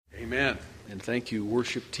Amen. And thank you,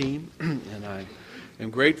 worship team. And I am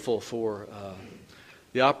grateful for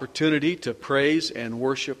the opportunity to praise and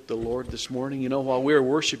worship the Lord this morning. You know, while we were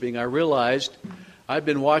worshiping, I realized I'd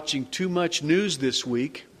been watching too much news this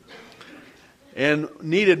week and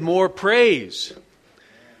needed more praise.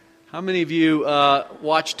 How many of you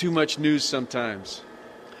watch too much news sometimes?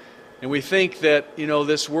 And we think that, you know,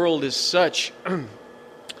 this world is such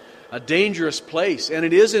a dangerous place, and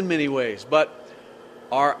it is in many ways, but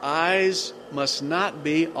our eyes must not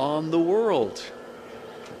be on the world,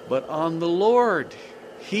 but on the Lord.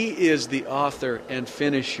 He is the author and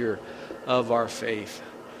finisher of our faith.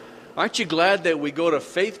 Aren't you glad that we go to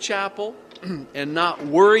Faith Chapel and not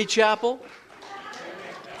Worry Chapel?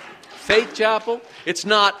 Faith Chapel. It's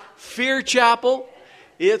not Fear Chapel.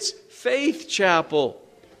 It's Faith Chapel.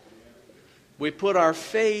 We put our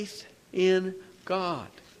faith in God.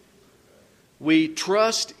 We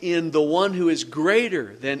trust in the one who is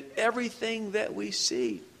greater than everything that we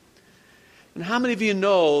see. And how many of you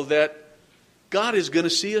know that God is going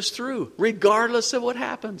to see us through, regardless of what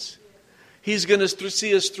happens? He's going to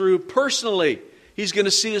see us through personally. He's going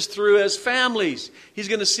to see us through as families. He's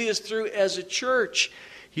going to see us through as a church.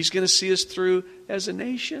 He's going to see us through as a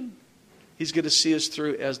nation. He's going to see us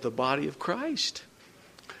through as the body of Christ.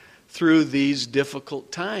 Through these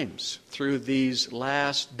difficult times, through these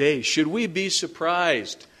last days. Should we be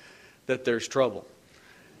surprised that there's trouble,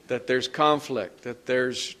 that there's conflict, that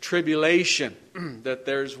there's tribulation, that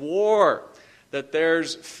there's war, that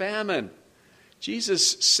there's famine?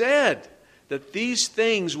 Jesus said that these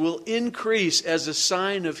things will increase as a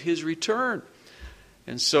sign of His return.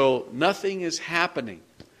 And so nothing is happening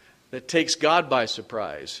that takes God by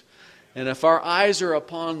surprise. And if our eyes are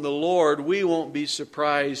upon the Lord, we won't be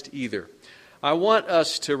surprised either. I want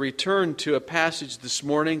us to return to a passage this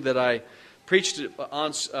morning that I preached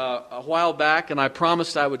on a while back, and I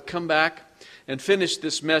promised I would come back and finish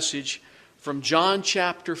this message from John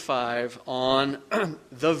chapter 5 on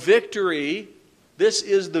the victory. This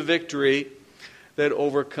is the victory that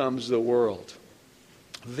overcomes the world.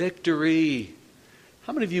 Victory.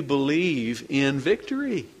 How many of you believe in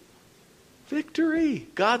victory? Victory.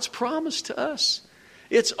 God's promise to us.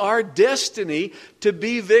 It's our destiny to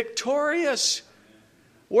be victorious.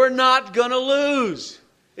 We're not going to lose.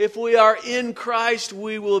 If we are in Christ,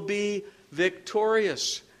 we will be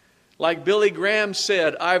victorious. Like Billy Graham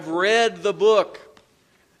said, I've read the book.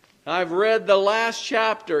 I've read the last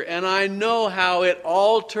chapter, and I know how it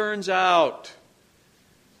all turns out.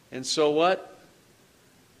 And so what?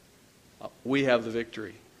 We have the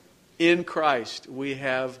victory. In Christ, we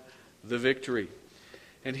have the victory.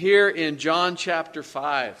 And here in John chapter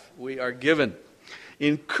 5, we are given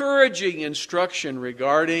encouraging instruction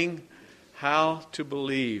regarding how to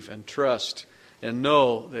believe and trust and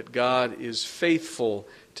know that God is faithful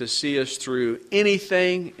to see us through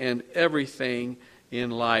anything and everything in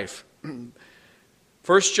life. 1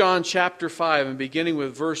 John chapter 5, and beginning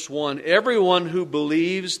with verse 1, everyone who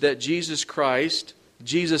believes that Jesus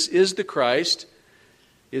is the Christ,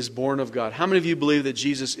 is born of God. How many of you believe that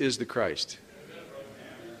Jesus is the Christ?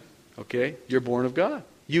 Okay, you're born of God.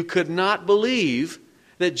 You could not believe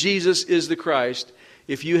that Jesus is the Christ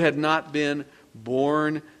if you had not been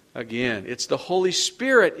born again. It's the Holy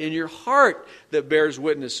Spirit in your heart that bears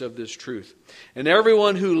witness of this truth. And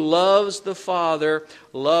everyone who loves the Father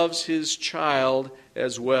loves His child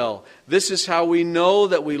as well. This is how we know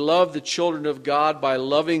that we love the children of God, by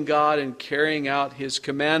loving God and carrying out His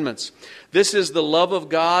commandments. This is the love of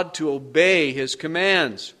God, to obey His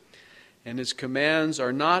commands. And His commands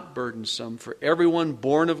are not burdensome, for everyone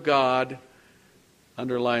born of God,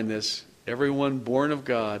 underline this, everyone born of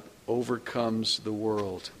God overcomes the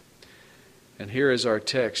world. And here is our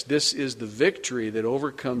text. This is the victory that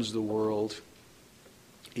overcomes the world,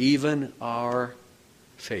 even our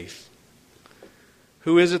faith.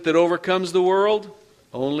 Who is it that overcomes the world?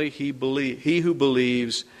 Only he who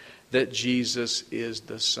believes that Jesus is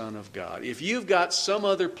the Son of God. If you've got some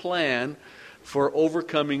other plan for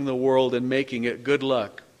overcoming the world and making it, good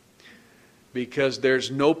luck. Because there's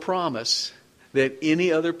no promise that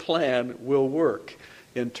any other plan will work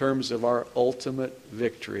in terms of our ultimate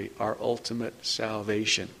victory, our ultimate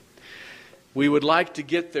salvation. We would like to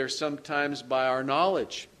get there sometimes by our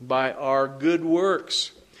knowledge, by our good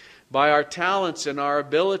works, by our talents and our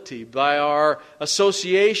ability, by our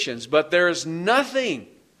associations. But there is nothing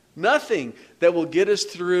that will get us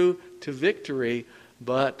through to victory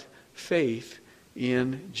but faith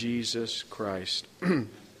in Jesus Christ.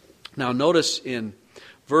 Now notice in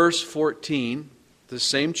verse 14, the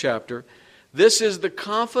same chapter, this is the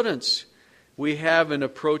confidence we have in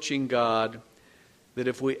approaching God, that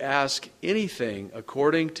if we ask anything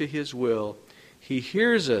according to His will, He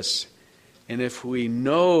hears us. And if we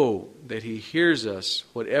know that He hears us,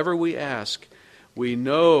 whatever we ask, we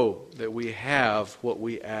know that we have what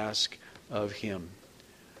we ask of Him.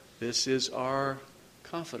 This is our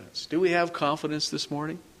confidence. Do we have confidence this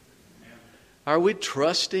morning? Are we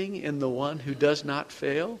trusting in the one who does not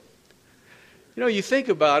fail? You know, you think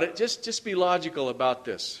about it, just be logical about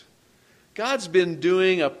this. God's been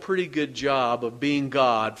doing a pretty good job of being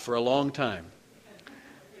God for a long time.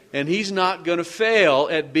 And He's not going to fail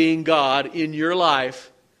at being God in your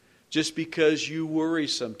life just because you worry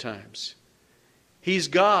sometimes. He's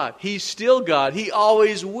God. He's still God. He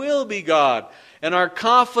always will be God. And our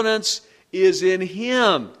confidence is in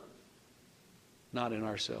Him, not in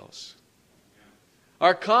ourselves.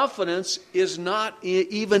 Our confidence is not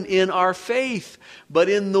even in our faith, but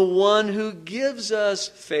in the one who gives us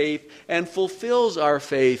faith and fulfills our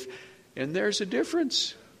faith. And there's a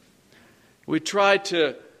difference. We try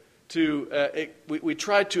to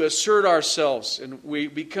assert ourselves, and we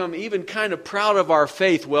become even kind of proud of our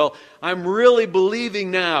faith. Well, I'm really believing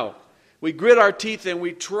now. We grit our teeth and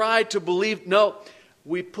we try to believe. No,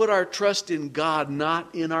 we put our trust in God,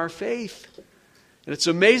 not in our faith. And it's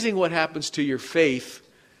amazing what happens to your faith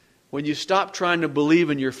when you stop trying to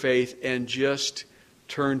believe in your faith and just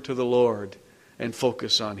turn to the Lord and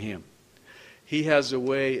focus on Him. He has a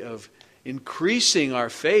way of increasing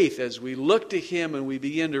our faith as we look to Him and we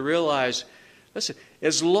begin to realize, listen,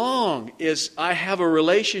 as long as I have a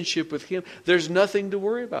relationship with Him, there's nothing to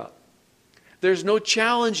worry about. There's no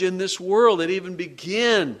challenge in this world that even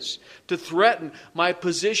begins to threaten my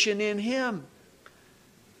position in Him.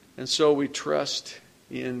 And so we trust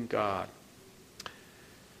in God.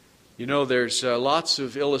 You know, there's lots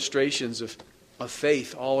of illustrations of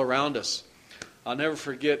faith all around us. I'll never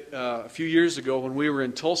forget a few years ago when we were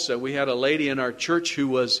in Tulsa, we had a lady in our church who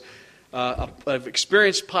was an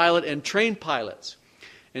experienced pilot and trained pilots.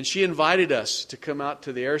 And she invited us to come out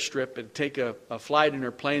to the airstrip and take a flight in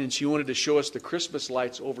her plane, and she wanted to show us the Christmas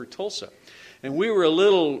lights over Tulsa. And we were a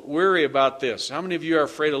little weary about this. How many of you are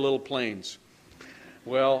afraid of little planes?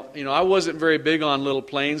 Well, you know, I wasn't very big on little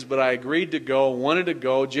planes, but I agreed to go, wanted to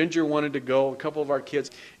go. Ginger wanted to go, a couple of our kids.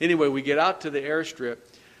 Anyway, we get out to the airstrip,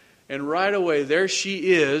 and right away, there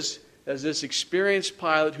she is as this experienced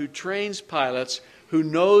pilot who trains pilots, who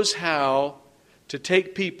knows how to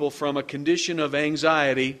take people from a condition of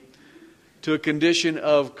anxiety to a condition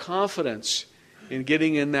of confidence in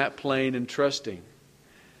getting in that plane and trusting.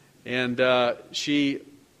 And she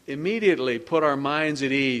immediately put our minds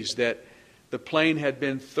at ease that the plane had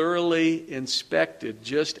been thoroughly inspected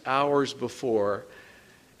just hours before.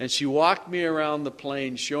 And she walked me around the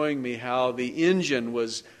plane showing me how the engine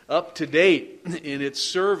was up to date in its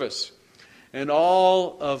service. And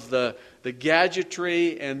all of the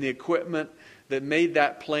gadgetry and the equipment that made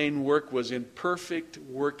that plane work was in perfect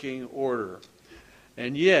working order.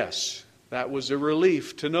 And yes, that was a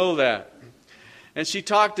relief to know that. And she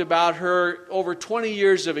talked about her over 20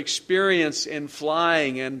 years of experience in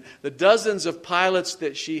flying and the dozens of pilots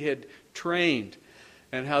that she had trained,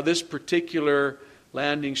 and how this particular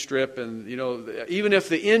landing strip, and you know, even if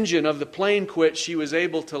the engine of the plane quit, she was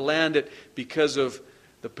able to land it because of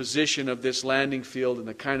the position of this landing field and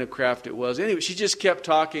the kind of craft it was. Anyway, she just kept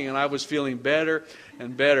talking, and I was feeling better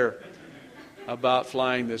and better about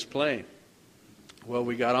flying this plane. Well,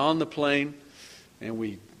 we got on the plane, and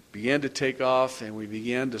we began to take off, and we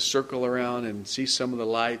began to circle around and see some of the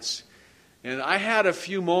lights. And I had a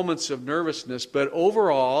few moments of nervousness, but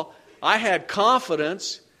overall, I had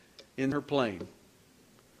confidence in her plane.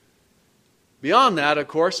 Beyond that, of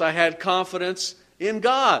course, I had confidence in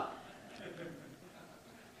God.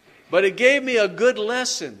 But it gave me a good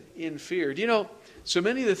lesson in fear. Do you know, so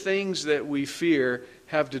many of the things that we fear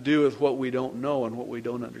have to do with what we don't know and what we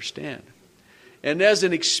don't understand. And as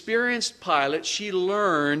an experienced pilot, she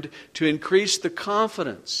learned to increase the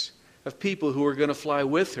confidence of people who were going to fly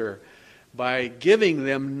with her by giving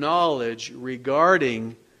them knowledge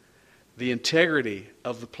regarding the integrity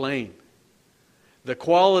of the plane, the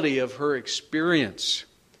quality of her experience,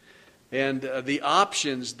 and the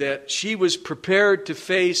options that she was prepared to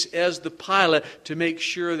face as the pilot to make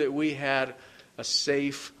sure that we had a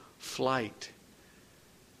safe flight.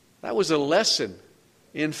 That was a lesson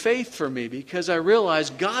in faith for me, because I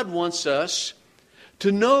realized God wants us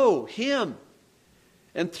to know Him,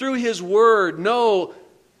 and through His Word know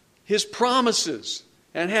His promises,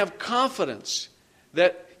 and have confidence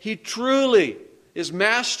that He truly is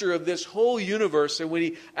master of this whole universe. And when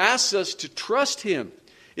He asks us to trust Him,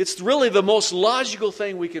 it's really the most logical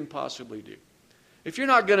thing we can possibly do. If you're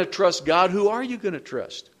not going to trust God, who are you going to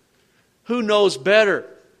trust? Who knows better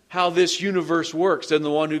how this universe works than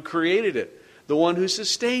the one who created it, the one who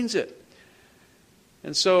sustains it?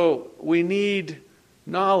 And so we need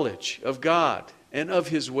knowledge of God and of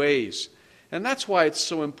His ways. And that's why it's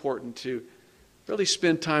so important to really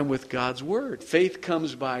spend time with God's Word. Faith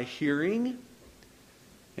comes by hearing,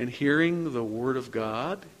 and hearing the Word of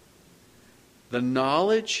God. The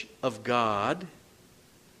knowledge of God,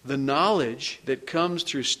 the knowledge that comes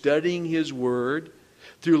through studying His Word,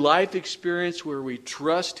 through life experience where we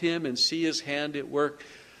trust Him and see His hand at work.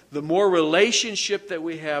 The more relationship that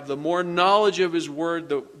we have, the more knowledge of His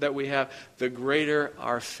Word that we have, the greater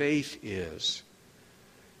our faith is.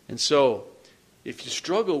 And so, if you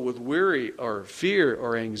struggle with worry or fear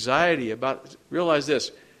or anxiety realize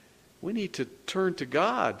this, we need to turn to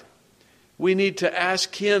God. We need to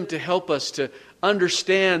ask Him to help us to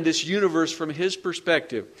understand this universe from His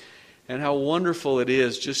perspective. And how wonderful it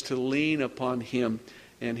is just to lean upon Him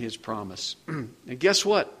and His promise. And guess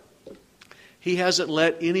what? He hasn't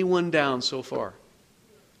let anyone down so far.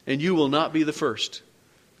 And you will not be the first.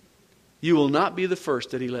 You will not be the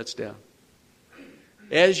first that He lets down.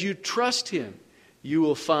 As you trust Him, you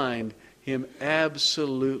will find Him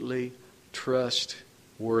absolutely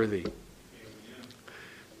trustworthy.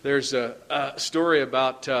 There's a story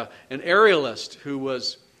about an aerialist who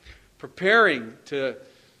was preparing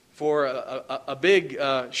for a big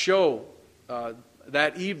show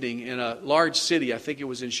that evening in a large city. I think it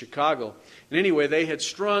was in Chicago. And anyway, they had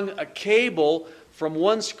strung a cable from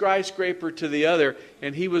one skyscraper to the other,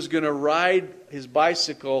 and he was going to ride his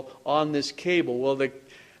bicycle on this cable. Well,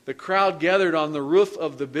 the crowd gathered on the roof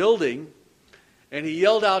of the building, and he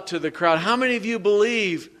yelled out to the crowd, "How many of you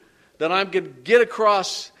believe that I'm going to get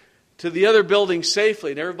across to the other building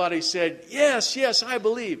safely?" And everybody said, "Yes, yes, I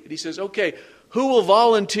believe." And he says, "Okay, who will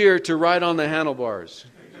volunteer to ride on the handlebars?"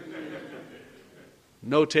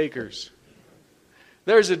 No takers.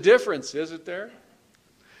 There's a difference, isn't there?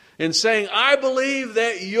 In saying, "I believe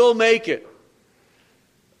that you'll make it,"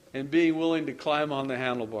 and being willing to climb on the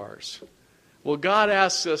handlebars. Well, God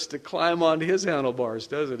asks us to climb on His handlebars,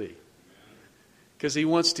 doesn't He? Because He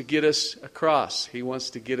wants to get us across. He wants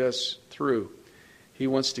to get us through. He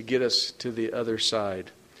wants to get us to the other side.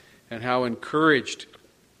 And how encouraged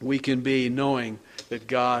we can be knowing that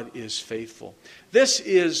God is faithful. This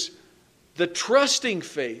is the trusting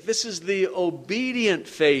faith. This is the obedient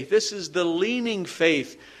faith. This is the leaning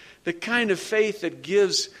faith. The kind of faith that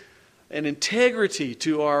gives an integrity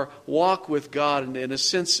to our walk with God and a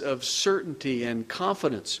sense of certainty and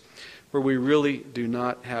confidence where we really do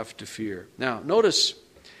not have to fear. Now, notice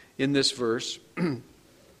in this verse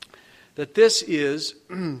that this is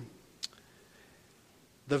the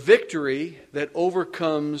victory that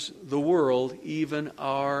overcomes the world, even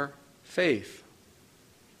our faith.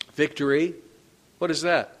 Victory, what is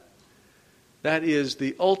that? That is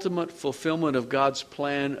the ultimate fulfillment of God's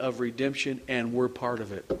plan of redemption, and we're part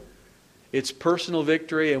of it. It's personal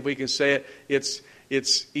victory, and we can say it's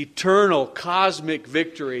eternal, cosmic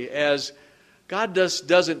victory. As God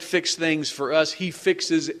doesn't fix things for us, He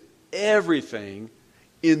fixes everything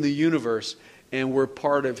in the universe, and we're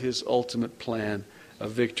part of His ultimate plan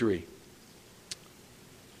of victory.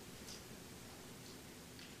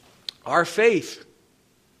 Our faith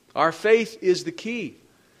is the key.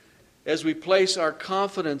 As we place our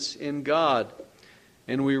confidence in God,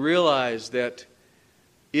 and we realize that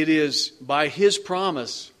it is by His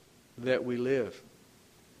promise that we live.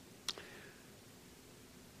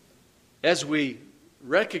 As we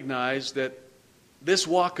recognize that this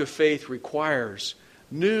walk of faith requires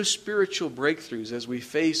new spiritual breakthroughs as we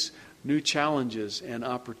face new challenges and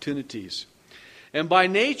opportunities. And by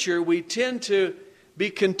nature, we tend to be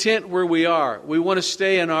content where we are. We want to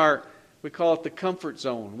stay in we call it the comfort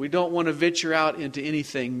zone. We don't want to venture out into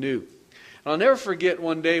anything new. And I'll never forget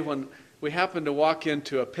one day when we happened to walk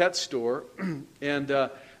into a pet store, and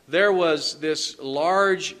there was this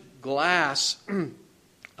large glass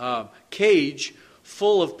cage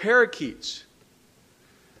full of parakeets.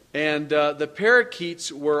 And the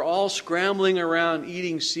parakeets were all scrambling around,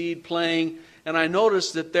 eating seed, playing. And I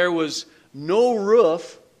noticed that there was no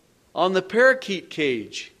roof on the parakeet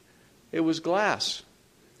cage. It was glass.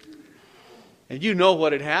 And you know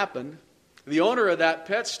what had happened. The owner of that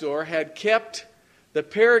pet store had kept the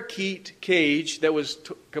parakeet cage that was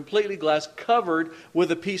completely glass covered with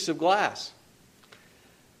a piece of glass.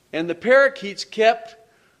 And the parakeets kept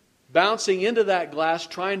bouncing into that glass,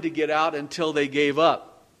 trying to get out until they gave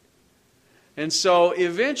up. And so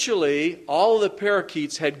eventually, all of the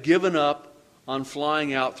parakeets had given up on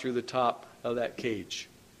flying out through the top of that cage.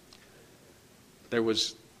 There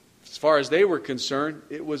was, as far as they were concerned,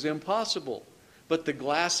 it was impossible. but the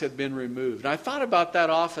glass had been removed. And I thought about that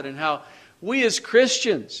often, and how we as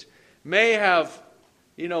Christians may have,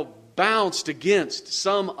 bounced against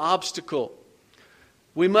some obstacle.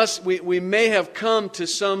 We may have come to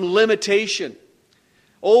some limitation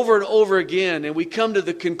over and over again, and we come to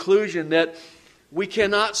the conclusion that we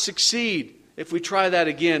cannot succeed if we try that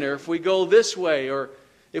again, or if we go this way, or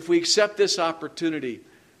if we accept this opportunity.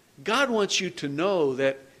 God wants you to know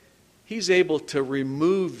that He's able to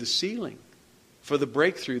remove the ceiling for the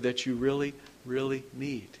breakthrough that you really, really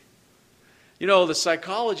need. The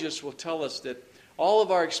psychologists will tell us that all of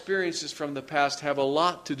our experiences from the past have a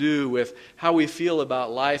lot to do with how we feel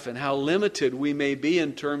about life and how limited we may be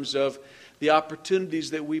in terms of the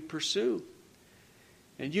opportunities that we pursue.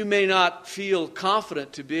 And you may not feel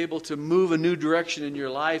confident to be able to move a new direction in your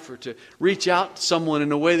life or to reach out to someone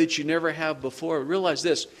in a way that you never have before. Realize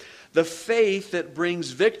this: the faith that brings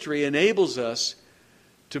victory enables us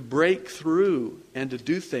to break through and to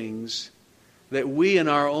do things that we in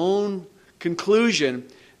our own conclusion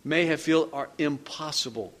may have feel are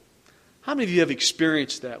impossible. How many of you have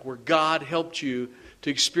experienced that, where God helped you to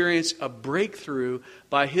experience a breakthrough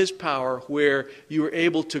by His power, where you were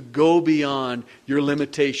able to go beyond your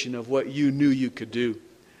limitation of what you knew you could do?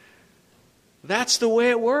 That's the way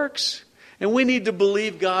it works. And we need to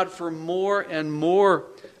believe God for more and more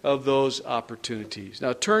of those opportunities.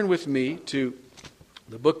 Now turn with me to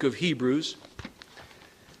the book of Hebrews.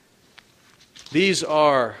 These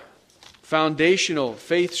are foundational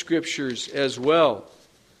faith scriptures as well,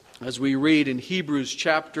 as we read in Hebrews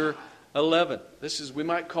chapter 11. We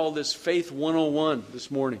might call this Faith 101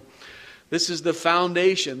 this morning. This is the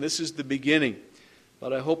foundation. This is the beginning.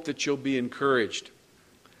 But I hope that you'll be encouraged.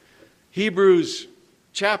 Hebrews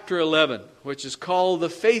chapter 11, which is called the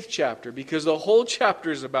faith chapter, because the whole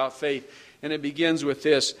chapter is about faith. And it begins with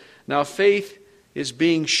this: now faith is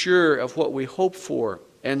being sure of what we hope for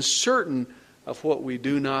and certain of what we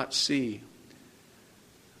do not see.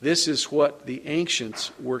 This is what the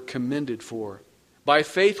ancients were commended for. By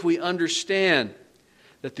faith we understand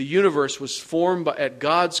that the universe was formed at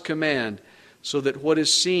God's command, so that what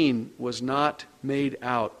is seen was not made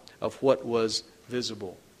out of what was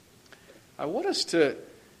visible. I want us to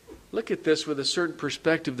look at this with a certain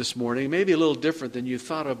perspective this morning, maybe a little different than you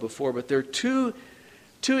thought of before, but there are two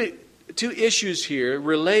issues here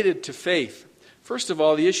related to faith. First of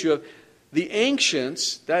all, the issue of the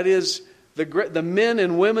ancients, that is, the men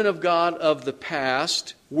and women of God of the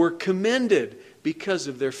past, were commended because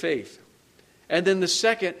of their faith. And then the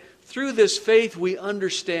second, through this faith we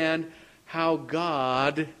understand how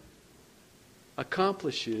God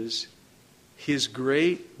accomplishes His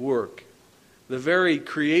great work. The very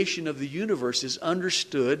creation of the universe is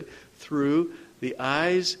understood through the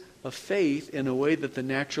eyes of faith in a way that the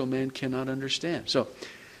natural man cannot understand. So,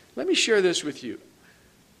 let me share this with you.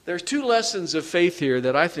 There's two lessons of faith here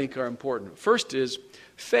that I think are important. First is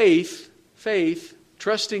faith,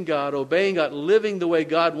 trusting God, obeying God, living the way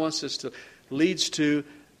God wants us to, leads to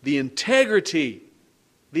the integrity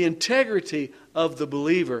of the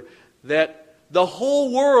believer, that the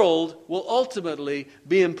whole world will ultimately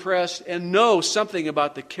be impressed and know something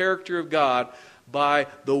about the character of God by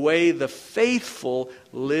the way the faithful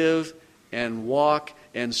live and walk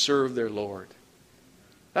and serve their Lord.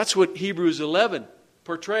 That's what Hebrews 11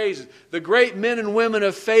 portrays, the great men and women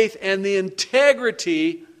of faith and the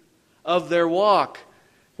integrity of their walk,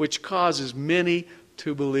 which causes many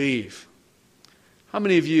to believe. How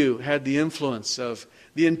many of you had the influence of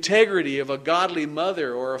the integrity of a godly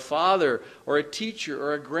mother or a father or a teacher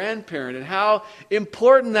or a grandparent, and how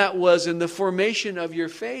important that was in the formation of your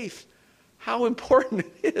faith? How important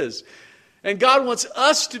it is. And God wants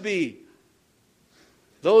us to be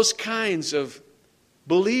those kinds of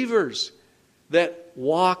believers that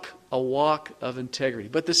walk a walk of integrity.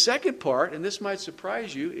 But the second part, and this might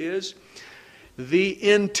surprise you, is the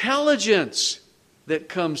intelligence that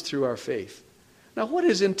comes through our faith. Now, what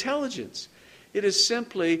is intelligence? It is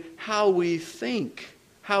simply how we think,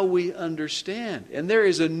 how we understand. And there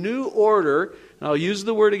is a new order, and I'll use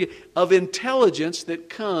the word again, of intelligence that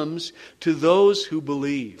comes to those who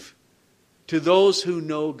believe, to those who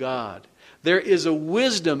know God. There is a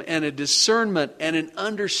wisdom and a discernment and an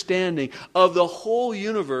understanding of the whole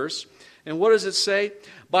universe. And what does it say?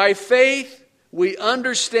 By faith, we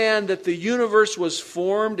understand that the universe was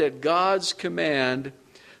formed at God's command,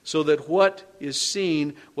 so that what is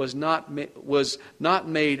seen was not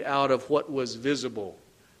made out of what was visible.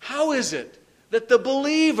 How is it that the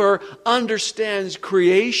believer understands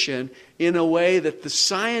creation in a way that the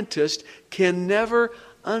scientist can never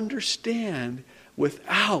understand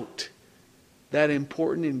without that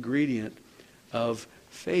important ingredient of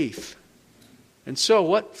faith? And so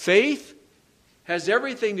what? Faith has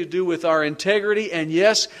everything to do with our integrity and,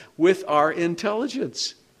 yes, with our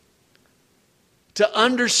intelligence. To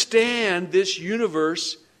understand this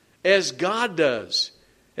universe as God does,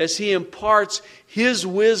 as He imparts His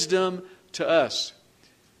wisdom to us.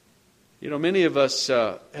 You know, many of us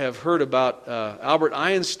have heard about Albert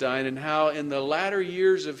Einstein and how in the latter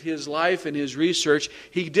years of his life and his research,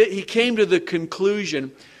 he came to the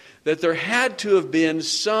conclusion that there had to have been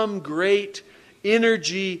some great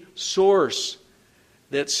energy source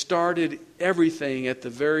that started everything at the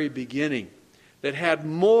very beginning, that had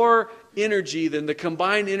more energy than the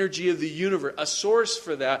combined energy of the universe, a source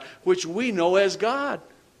for that, which we know as God.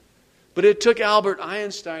 But it took Albert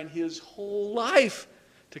Einstein his whole life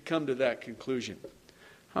to come to that conclusion.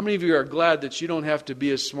 How many of you are glad that you don't have to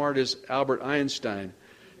be as smart as Albert Einstein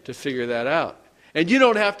to figure that out? And you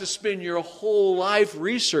don't have to spend your whole life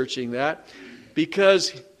researching that,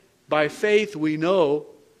 because by faith we know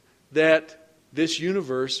that this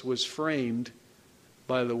universe was framed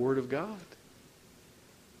by the Word of God.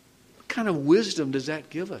 What kind of wisdom does that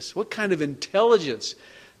give us? What kind of intelligence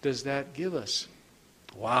does that give us?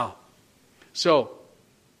 Wow. So,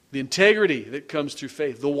 the integrity that comes through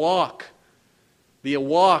faith, the walk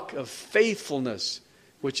of faithfulness,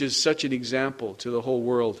 which is such an example to the whole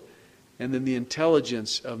world, and then the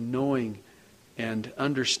intelligence of knowing and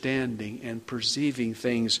understanding and perceiving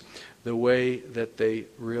things the way that they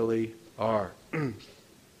really are.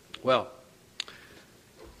 Well,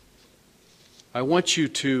 I want you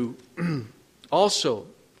to also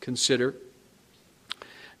consider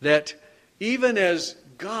that even as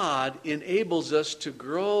God enables us to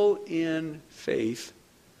grow in faith,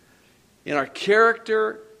 in our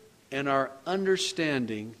character and our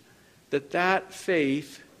understanding, that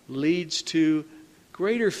faith leads to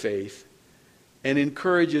greater faith and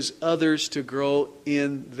encourages others to grow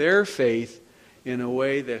in their faith in a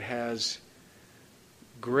way that has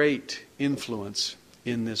great influence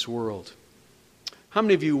in this world. How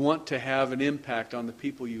many of you want to have an impact on the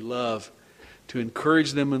people you love, to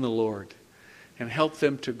encourage them in the Lord and help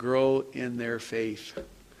them to grow in their faith?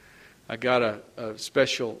 I got a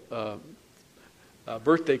special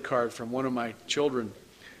birthday card from one of my children,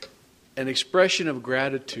 an expression of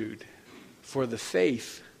gratitude for the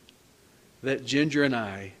faith that Ginger and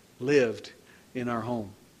I lived in our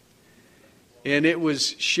home. And it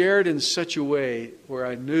was shared in such a way where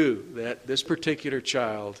I knew that this particular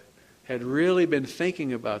child had really been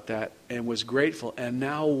thinking about that and was grateful and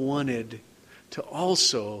now wanted to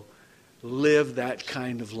also live that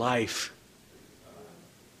kind of life.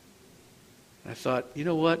 I thought, you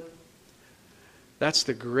know what? That's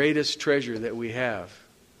the greatest treasure that we have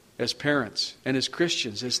as parents and as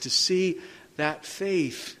Christians, is to see that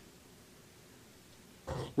faith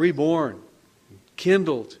reborn,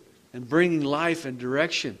 kindled, and bringing life and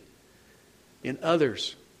direction in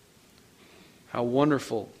others. How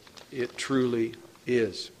wonderful it truly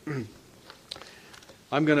is.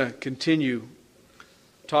 I'm going to continue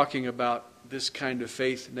talking about this kind of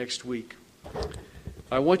faith next week.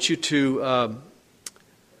 I want you to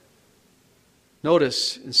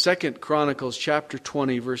notice in 2 Chronicles chapter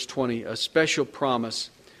 20, verse 20, a special promise.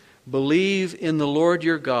 Believe in the Lord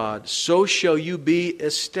your God, so shall you be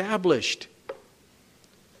established.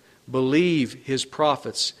 Believe His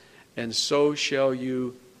prophets, and so shall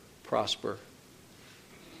you prosper.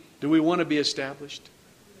 Do we want to be established?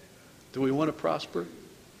 Do we want to prosper?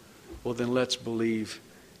 Well, then let's believe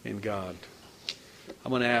in God.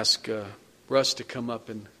 I'm going to ask Russ to come up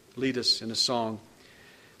and lead us in a song.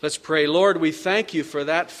 Let's pray. Lord, we thank you for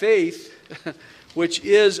that faith which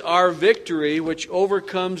is our victory, which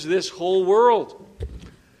overcomes this whole world.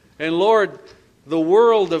 And Lord, the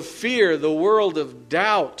world of fear, the world of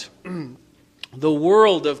doubt, the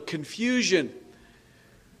world of confusion,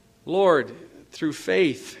 Lord, through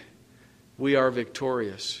faith, we are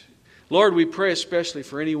victorious. Lord, we pray especially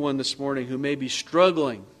for anyone this morning who may be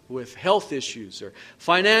struggling with health issues or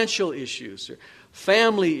financial issues or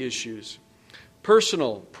family issues,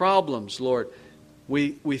 personal problems, Lord.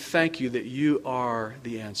 We thank you that you are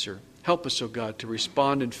the answer. Help us, O God, to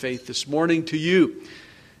respond in faith this morning to you.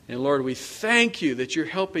 And Lord, we thank you that you're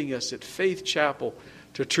helping us at Faith Chapel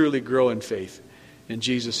to truly grow in faith. In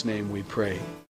Jesus' name we pray.